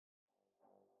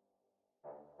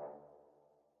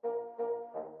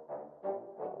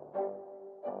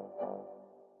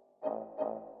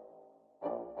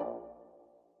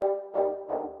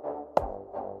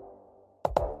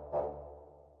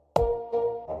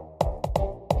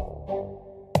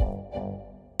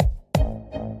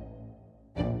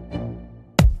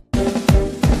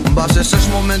Mbase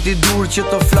s'është momenti dur që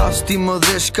të flas, ti më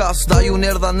dhe shkas. Da ju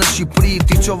nerdha në Shqipëri,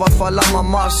 ti qova fala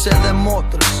mamas edhe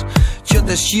motrës që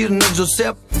të shqirë në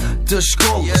Gjosep të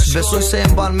shkollës. Besoj se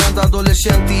e mban mend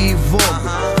adoleshenti i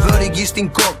vogël, vëri gishtin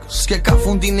kokë, s'ke ka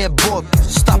fundin e botë.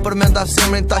 Sta përmenda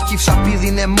semrin ta qif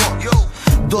shapidhin e motë.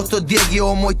 Do të djegi o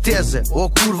mojteze, o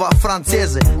kurva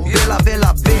franceze. Bella,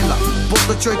 bella, bella, po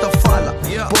të qoj të fala,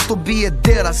 po të bije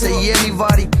dera se jeni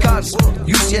vari kars.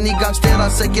 Ju s'jeni gangstera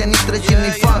se keni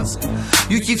 300.000 fans.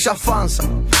 Ju kifsha fansa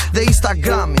dhe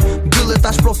Instagrami, mbyllë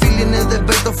tash profilin edhe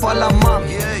bëj të fala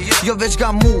mami. Jo veç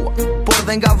nga mua, por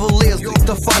dhe nga vëllezdi,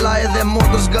 të fala edhe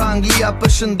motës nga Anglia për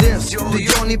shëndes. Të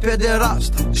joni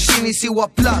pederast, shini si ua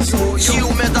plas, qiu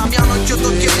me Damjano që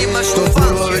të keni më shtu fans. Të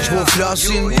kurva veç po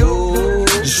flasin,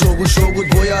 shoku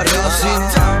t'boja rasin,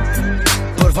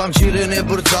 për famqirin e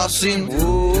bërtasin,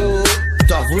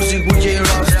 ta fusin ku qej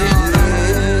rastin.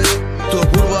 Të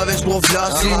kurva veç po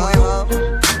flasin,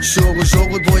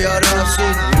 shoku t'boja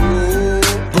rasin,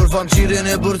 për famqirin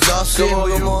e bërtasin,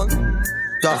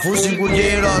 ta fusin ku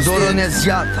qej rastin. Dorën e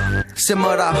zjata, se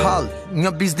më rahall,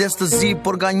 një bizdes të zi,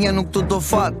 por ga një nuk të do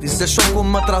fati. Se shoku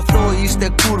më trafroj ishte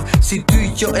kurv, si ty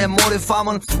që e mori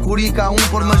famën, kur i ka unë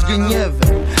për më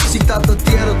shgënjeve. Si ta të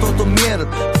tjerët o të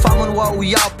mjerët, famën ua u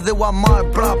jap dhe ua marë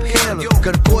prap herët.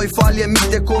 Kërkoj falje mi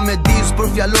të komedis, për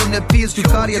fjallon e pis, ty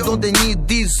karje do të një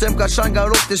dis, se m'ka shan nga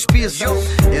rok të shpis.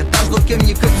 E tash do kem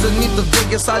një këtë zënit të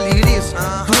vdekje sa liris,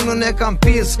 punën e kam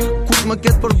pisk, kush më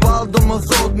ketë për bal, do më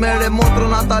thot mere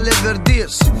motrën ata le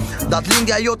verdis. Dat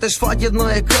lindja jo të shfaqet në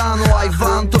ekran, o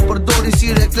ajvan të përdori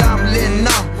si reklam, le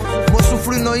nam. Mos u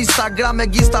fry në Instagram e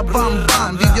gista bam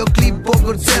bam, videoklip po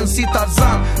kërcen si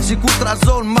Tarzan, si ku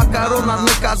trazon makaronat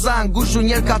në kazan, gushu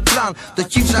njerë katran, të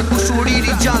qifsha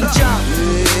kushuriri gjan gjan.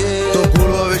 Të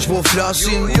kurva veç po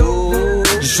flasin,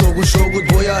 shoku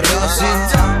t'boja rasin,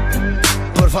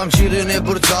 për famqirin e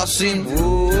bërtasin,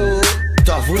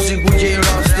 ta fusin ku qej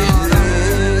rastin.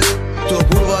 Të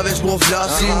kurva veç po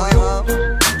flasin,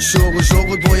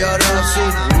 shoku t'boja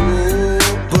rasin,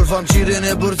 për famqirin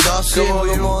e bërtasin,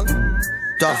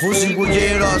 ta fusin ku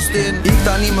qej rastin. Ik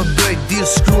tani më bëjt dir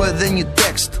shkru edhe një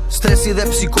tekst, stresi dhe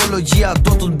psikologjia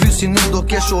do të t'bysi, nuk do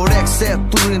kesh orek, se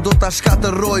turin do t'a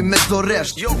shkatëroj me çdo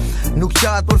resht. Nuk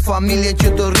qahet për familjen që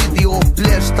të rriti o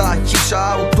plesh, ta qisha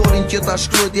autorin që t'a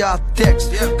shkrujti atë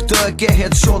tekst. Këtë e ke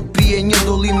headshot, pije një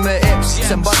dollin me ex,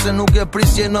 se mbase nuk e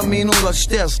prisje në minutat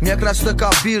shtes. Mjekra që të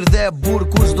ka bir dhe e bur,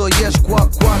 kush do jesh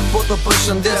kuak, po të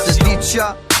përshëndes. Se di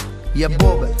qa, je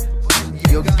bobe,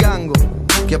 jo gango,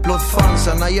 ke plot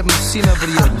fansa, na jep mësime për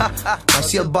jetë. Na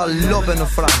sjell ballope në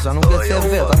Franca, nuk e the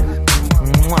veta.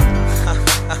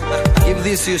 Give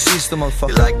this to your sister,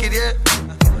 motherfucker. You like it, yeah?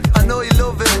 I know you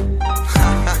love it.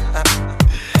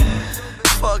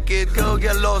 Fuck it, go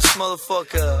get lost,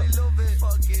 motherfucker.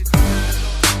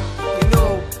 You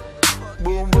know,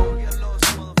 boom boom.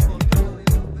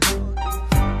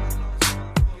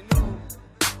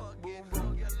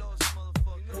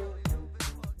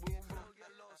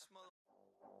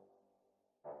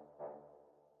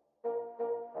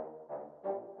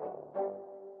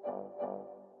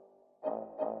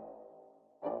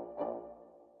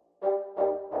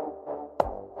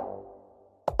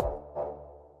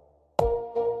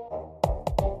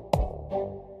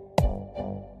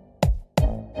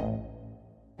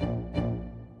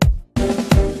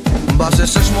 Mbase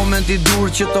s'është momenti dur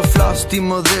që të flas, ti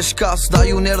më dhe shkas. Da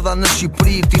ju nerdha në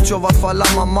Shqipëri, ti qova fala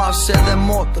mamas edhe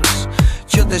motrës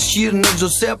që të shqirë në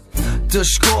Gjosep të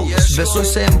shkollës. Besoj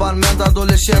se e mban mend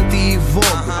adoleshenti i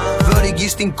vogël, vëri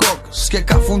gishtin kokë, s'ke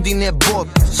ka fundin e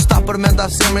botë. Sta përmenda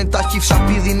semrin ta qif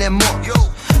shapidhin e motë.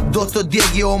 Do të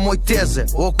djegi o mojteze,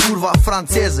 o kurva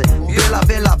franceze. Bella,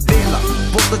 bella, bella,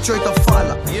 po të qoj të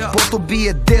fala, po të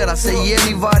bije dera se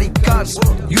jeni vari kars.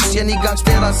 Ju s'jeni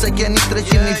gangstera se keni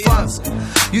 300.000 fans.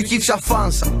 Ju kifsha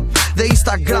fansa dhe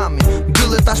Instagrami,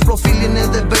 mbyllë tash profilin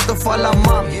edhe bëj të fala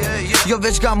mami. Jo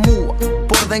veç nga mua,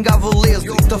 por dhe nga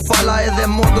vëllezdi, të fala edhe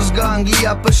motës nga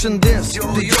Anglia për shëndes.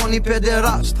 Të joni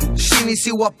pederast, shini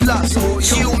si ua plas,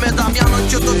 qiu me Damjano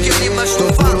që të keni më shtu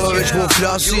fans. Të kurva veç po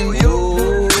flasin,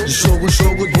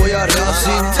 shoku t'boja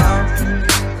rasin,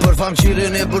 për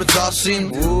famqirin e bërtasin,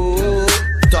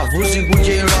 ta fusin ku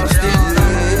qej rastin.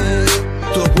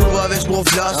 Të kurva veç po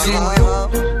flasin,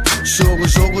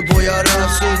 shoku t'boja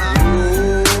rasin,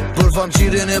 për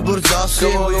famqirin e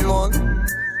bërtasin,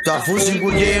 ta fusin ku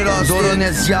qej rastin. Dorën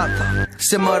e zjata,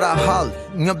 se më rahall,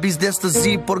 një bizdes të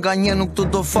zi, por ga një nuk të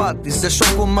do fati. Se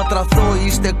shoku më trafroj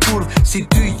ishte kurv, si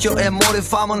ty që e mori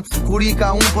famën, kur i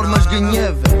ka unë për më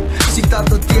shgënjeve. Si ta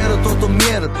të tjerët o të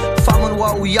mjerët, famën ua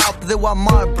u jap dhe ua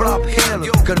marë prap herët.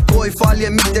 Kërkoj falje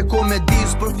mi të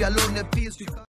komedis, për fjallon e pis.